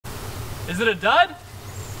Is it a dud?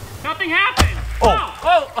 Nothing happened. Oh!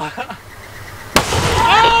 Oh!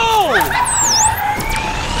 Oh!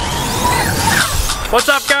 What's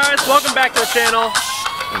up, guys? Welcome back to the channel.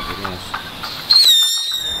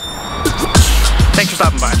 Thanks for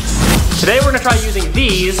stopping by. Today we're gonna try using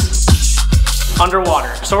these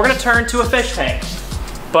underwater. So we're gonna turn to a fish tank.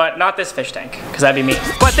 But not this fish tank, because that'd be me.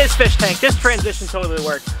 But this fish tank, this transition totally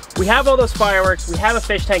worked. We have all those fireworks, we have a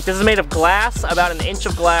fish tank. This is made of glass, about an inch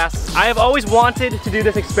of glass. I have always wanted to do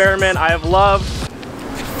this experiment. I have loved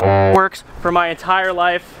fireworks for my entire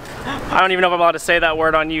life. I don't even know if I'm allowed to say that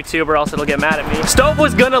word on YouTube or else it'll get mad at me. Stove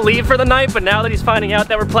was gonna leave for the night, but now that he's finding out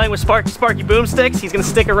that we're playing with Sparky boomsticks, he's gonna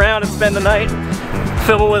stick around and spend the night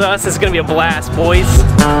filming with us. It's gonna be a blast, boys.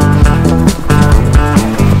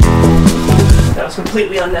 That was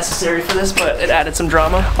completely unnecessary for this, but it added some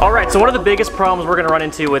drama. All right, so one of the biggest problems we're gonna run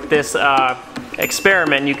into with this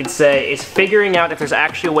experiment, you could say, is figuring out if there's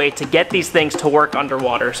actually a way to get these things to work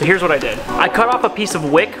underwater. So here's what I did. I cut off a piece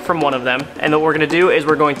of wick from one of them, and what we're gonna do is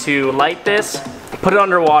we're going to light this, put it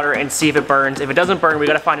underwater, and see if it burns. If it doesn't burn, we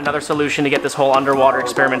gotta find another solution to get this whole underwater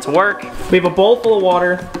experiment to work. We have a bowl full of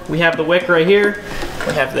water. We have the wick right here.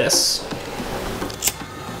 We have this.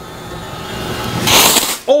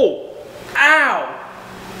 Oh! Ow!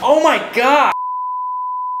 Oh my god!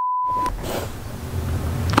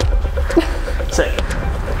 Sick.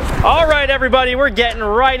 All right, everybody, we're getting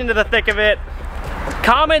right into the thick of it.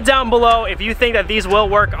 Comment down below if you think that these will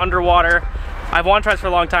work underwater. I've wanted to try this for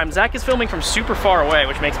a long time. Zach is filming from super far away,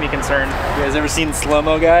 which makes me concerned. You guys ever seen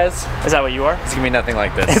slow-mo, guys? Is that what you are? It's gonna be nothing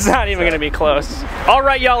like this. It's not even gonna be close. All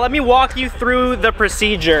right, y'all, let me walk you through the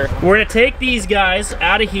procedure. We're gonna take these guys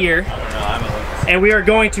out of here, and we are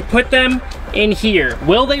going to put them in here.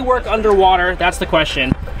 Will they work underwater? That's the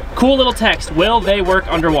question. Cool little text, will they work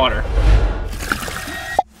underwater?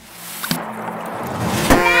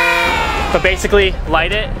 But basically,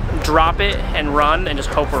 light it, drop it, and run, and just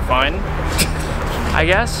hope we're fine. I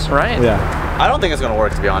guess, right? Yeah. I don't think it's gonna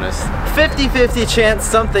work, to be honest. 50-50 chance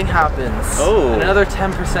something happens. Oh. Another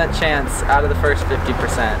 10% chance out of the first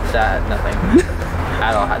 50% that nothing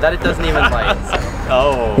at all. That it doesn't even light.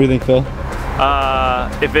 Oh. What do you think, Phil?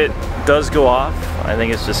 If it does go off, I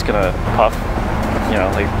think it's just gonna puff, you know,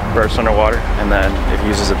 like burst underwater, and then if it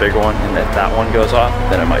uses a bigger one and if that one goes off,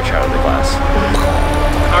 then it might shatter the glass.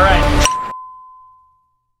 All right.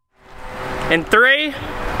 In 3,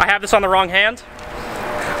 I have this on the wrong hand.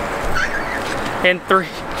 In 3,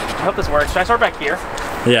 I hope this works. Should I start back here?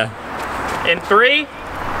 Yeah. In 3.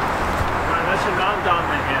 That's your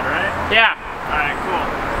non-dominant hand, right? Yeah. All right, cool.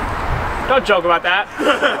 Don't joke about that.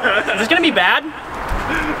 Is this gonna be bad?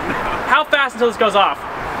 How fast until this goes off?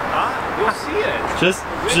 You'll see it.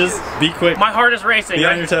 Just be quick. My heart is racing. Be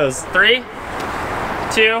right? on your toes. 3,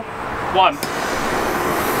 2, 1.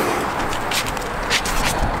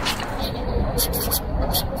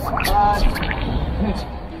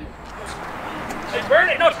 It's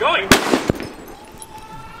burning. No, it's going.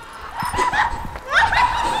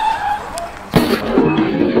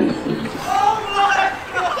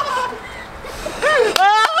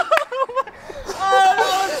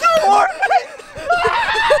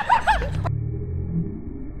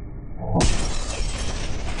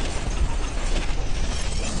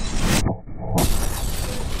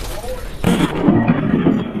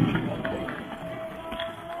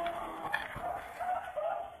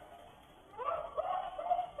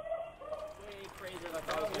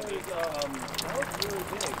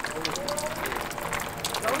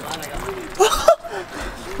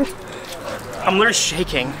 I'm literally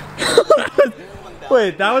shaking.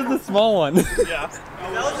 Wait, that was the small one. Yeah.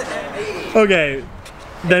 That was an M8. Okay,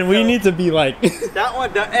 then we need to be like. That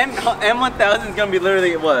one, the M1000 is gonna be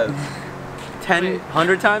literally what?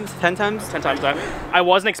 100 times? 10 times? 10 times that. I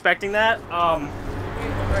wasn't expecting that.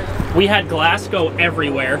 We had glass go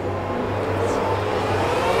everywhere.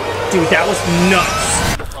 Dude, that was nuts.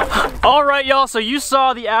 All right, y'all, so you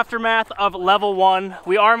saw the aftermath of level 1.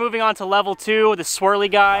 We are moving on to level 2, the swirly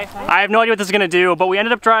guy. I have no idea what this is gonna do, but we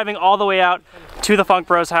ended up driving all the way out to the Funk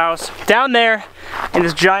Bros house. Down there, in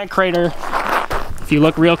this giant crater, if you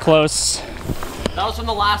look real close. That was from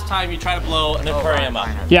the last time you tried to blow an aquarium up.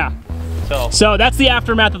 Yeah. So that's the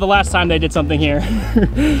aftermath of the last time they did something here.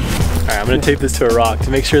 All right, I'm gonna tape this to a rock to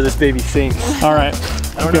make sure this baby sinks. All right.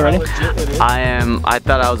 Okay, ready? I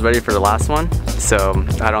thought I was ready for the last one, so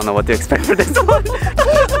I don't know what to expect for this one.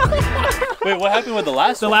 Wait, what happened with the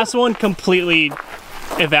last The one? last one completely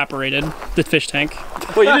evaporated, the fish tank.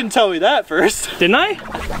 Well, you didn't tell me that first. Didn't I?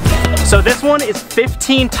 So this one is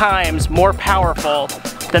 15 times more powerful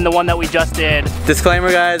than the one that we just did.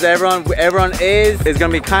 Disclaimer, guys, everyone is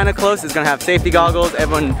gonna be kind of close. It's gonna have safety goggles.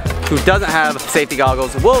 Everyone who doesn't have safety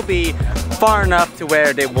goggles will be far enough to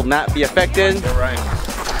where they will not be affected. You're right.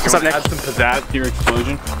 What's up, Nick? Add some pizzazz to your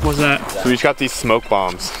explosion. What's that? So we just got these smoke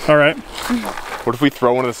bombs. All right. What if we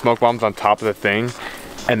throw one of the smoke bombs on top of the thing,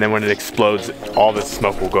 and then when it explodes, all the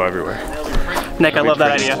smoke will go everywhere? Nick, I love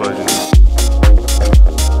that idea. Explosion.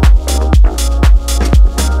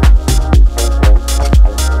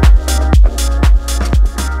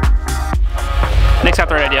 Nick's got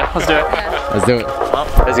the right idea. Let's do it. Let's do it.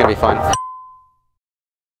 This is gonna be fun.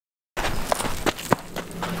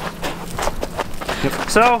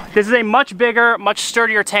 So this is a much bigger, much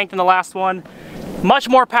sturdier tank than the last one. Much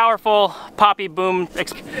more powerful poppy boom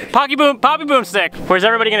stick. Where's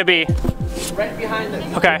everybody gonna be? Right behind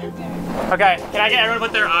us. Okay. Okay. Can I get everyone to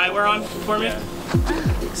put their eyewear on for me?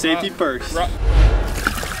 Safety first.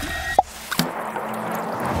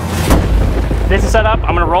 This is set up.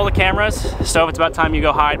 I'm gonna roll the cameras. So if it's about time you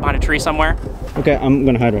go hide behind a tree somewhere. Okay, I'm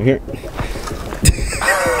gonna hide right here.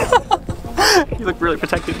 You look really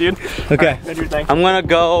protected, dude. Okay. Right, do your thing. I'm gonna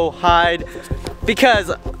go hide because,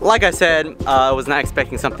 like I said, I was not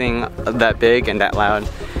expecting something that big and that loud,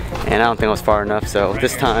 and I don't think it was far enough. So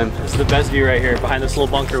this time, This is the best view right here, behind this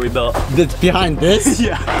little bunker we built. That's behind this?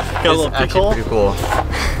 Yeah. Got a it's little peek actually hole. pretty cool.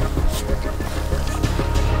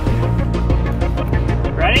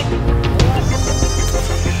 Ready?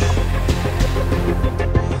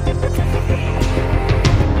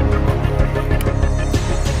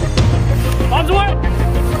 Bombs away!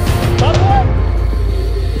 Bombs away!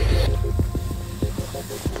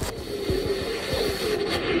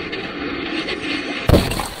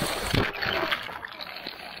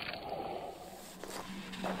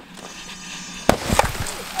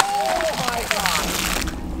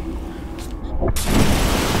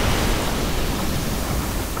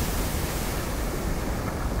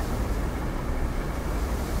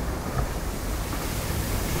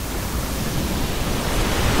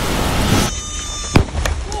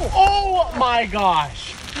 Oh my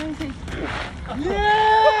gosh!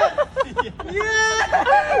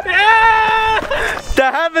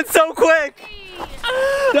 That happened so quick.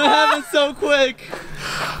 That happened so quick!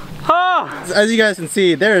 Oh! As you guys can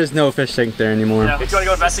see, there is no fish tank there anymore. Yeah. Do you want to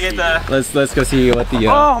go investigate the... Let's go see what the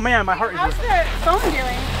Oh man, my heart is... How's the phone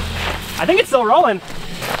doing? I think it's still rolling.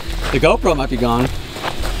 the GoPro might be gone.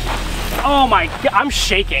 Oh my god, I'm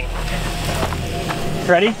shaking.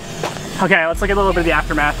 Ready? Okay, let's look at a little bit of the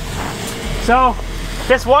aftermath. So,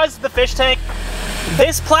 this was the fish tank.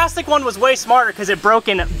 This plastic one was way smarter because it broke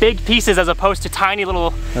in big pieces as opposed to tiny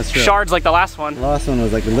little That's true. shards like the last one. The last one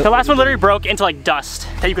was like The last one literally broke into like dust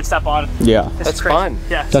that you could step on. Yeah. That's fun.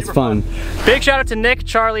 Yeah, That's super fun. Big shout out to Nick,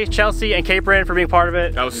 Charlie, Chelsea, and Capron for being part of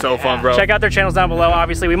it. That was so fun, bro. Check out their channels down below,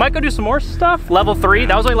 obviously. We might go do some more stuff. Level 3,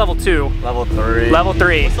 that was only level 2. Level 3. Level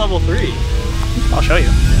 3. What's level 3? I'll show you.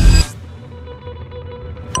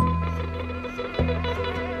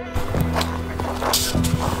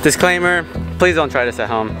 Disclaimer, please don't try this at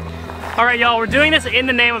home. All right, y'all, we're doing this in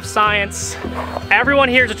the name of science. Everyone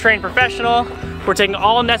here is a trained professional. We're taking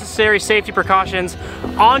all necessary safety precautions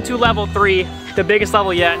onto level 3, the biggest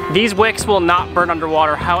level yet. These wicks will not burn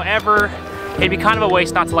underwater. However, it'd be kind of a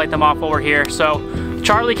waste not to light them off while we're here. So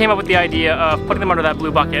Charlie came up with the idea of putting them under that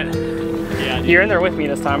blue bucket. Yeah. You're in there with me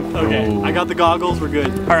this time. Okay. Ooh. I got the goggles. We're good.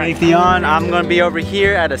 All right. Safety on. I'm gonna be over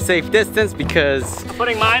here at a safe distance because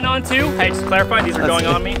Putting mine on too. Hey, just to clarify, these are going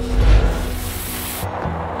on me.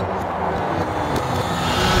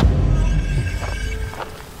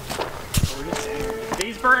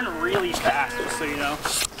 These burn really fast, just so you know.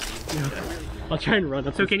 I'll try and run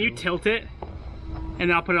up. So can you tilt it, and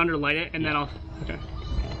then I'll put it under, light it, and then I'll. Okay.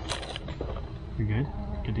 You're good?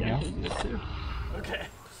 Good to go? Okay.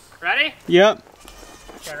 Ready? Yep.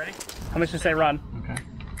 Okay, ready? I'm just gonna say run. Okay.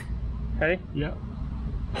 Ready? Yep.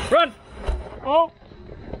 Run! Oh!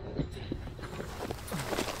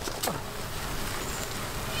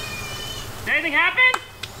 Did anything happen?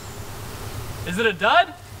 Is it a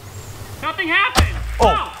dud? Nothing happened!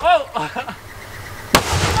 Oh! Oh!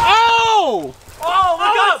 Oh! Oh,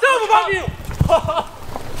 look up!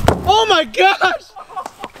 Oh my gosh!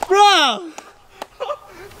 Bro!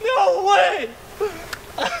 No way!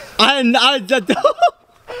 I Nothing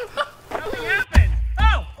happened!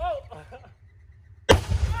 Oh!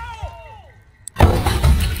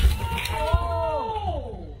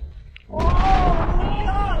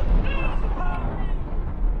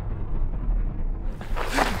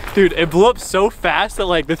 Dude, it blew up so fast that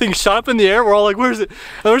like the thing shot up in the air. We're all like, "Where is it?"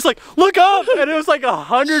 And we're just like, "Look up!" And it was like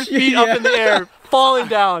 100 feet up in the air, falling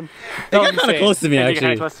down. It got kind of close to me, It didn't get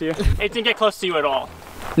actually. close to you. It didn't get close to you at all.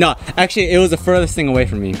 No, actually, it was the furthest thing away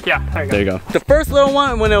from me. Yeah, there you go. There you go. the first little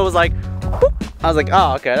one when it was like, whoop, I was like,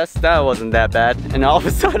 oh, okay, that wasn't that bad. And all of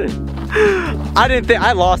a sudden,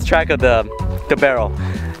 I lost track of the barrel.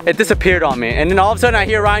 It disappeared on me. And then all of a sudden I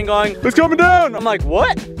hear Ryan going, it's coming down. I'm like,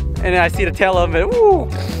 what? And then I see the tail of it, woo.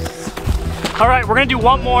 All right, we're gonna do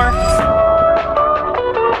one more.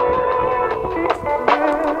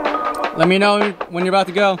 Let me know when you're about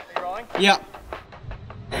to go. Are you rolling? Yeah.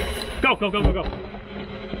 Go, go, go, go, go.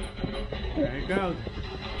 There it goes.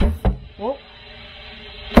 Whoa.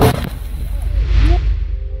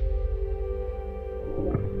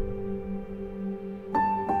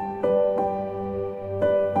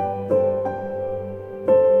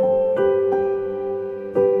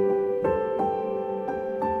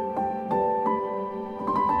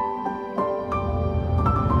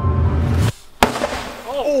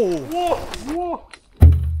 Whoa!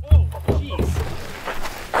 Oh, jeez.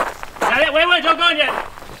 Wait, don't go in yet.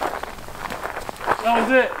 That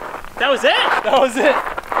was it. That was it? That was it.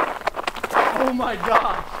 Oh my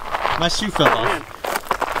god. My shoe fell off.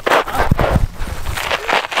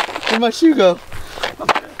 Where'd my shoe go?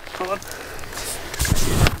 Hold on.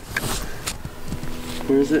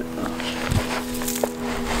 Where is it?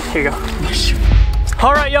 Here you go.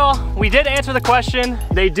 All right, y'all, we did answer the question.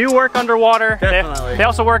 They do work underwater. Definitely. They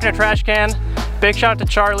also work in a trash can. Big shout out to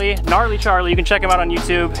Charlie, Gnarly Charlie. You can check him out on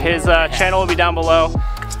YouTube. His channel will be down below.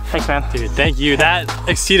 Thanks, man. Dude, thank you. That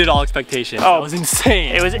exceeded all expectations. Oh, that was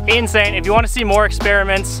insane. It was insane. If you want to see more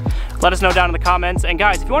experiments, let us know down in the comments. And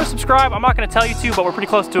guys, if you want to subscribe, I'm not going to tell you to, but we're pretty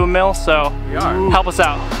close to 1 mil, so We are. help us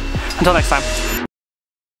out. Until next time.